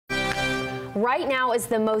Right now is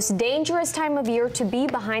the most dangerous time of year to be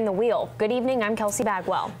behind the wheel. Good evening, I'm Kelsey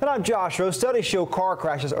Bagwell. And I'm Josh Rose. Studies show car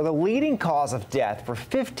crashes are the leading cause of death for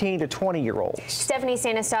 15 to 20-year-olds. Stephanie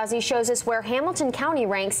Sanastasi shows us where Hamilton County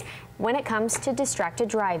ranks when it comes to distracted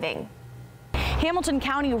driving. Hamilton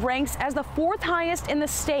County ranks as the 4th highest in the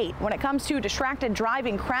state when it comes to distracted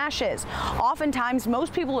driving crashes. Oftentimes,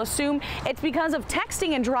 most people assume it's because of texting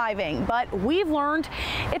and driving, but we've learned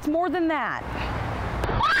it's more than that.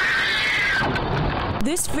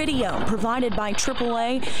 This video, provided by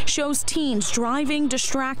AAA, shows teens driving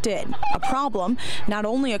distracted, a problem not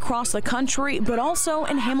only across the country, but also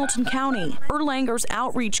in Hamilton County. Erlanger's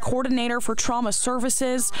outreach coordinator for trauma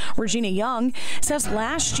services, Regina Young, says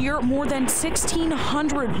last year more than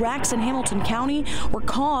 1,600 wrecks in Hamilton County were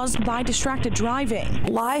caused by distracted driving.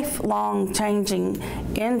 Lifelong changing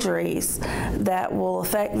injuries that will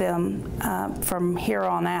affect them from here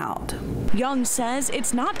on out. Young says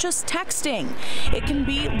it's not just texting. It can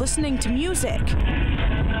be listening to music,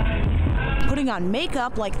 putting on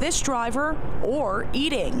makeup like this driver, or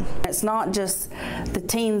eating. It's not just the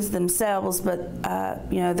teens themselves, but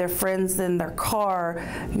their friends in their car,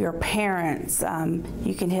 your parents.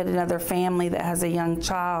 You can hit another family that has a young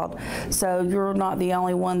child, so you're not the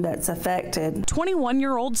only one that's affected.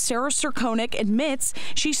 21-year-old Sarah Sirkonik admits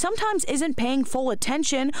she sometimes isn't paying full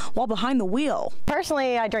attention while behind the wheel.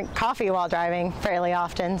 Personally, I drink coffee while driving fairly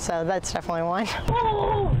often, so that's definitely one.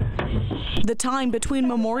 The time between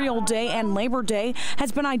Memorial Day and Labor Day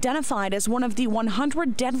has been identified as one of the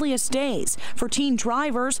 100 deadliest days for teen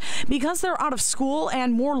drivers because they're out of school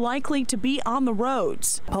and more likely to be on the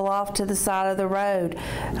roads. Pull off to the side of the road,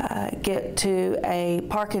 get to a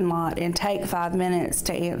parking lot, and take 5 minutes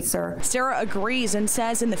to answer. Sarah agrees and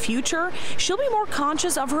says in the future she'll be more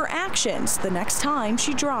conscious of her actions the next time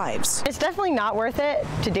she drives. It's definitely not worth it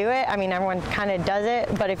to do it. I mean, everyone kind of does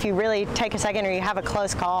it, but if you really take a second or you have a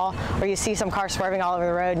close call or you see some cars swerving all over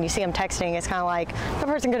the road and you see them texting, it's kind of like the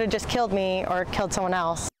person could have just killed me or killed someone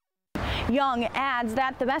else. Young adds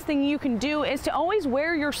that the best thing you can do is to always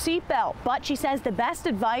wear your seatbelt, but she says the best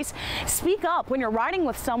advice, speak up when you're riding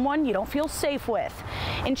with someone you don't feel safe with.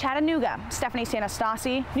 In Chattanooga, Stephanie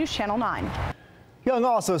Sanastasi, News Channel 9. Young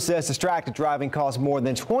also says distracted driving caused more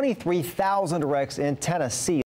than 23,000 wrecks in Tennessee.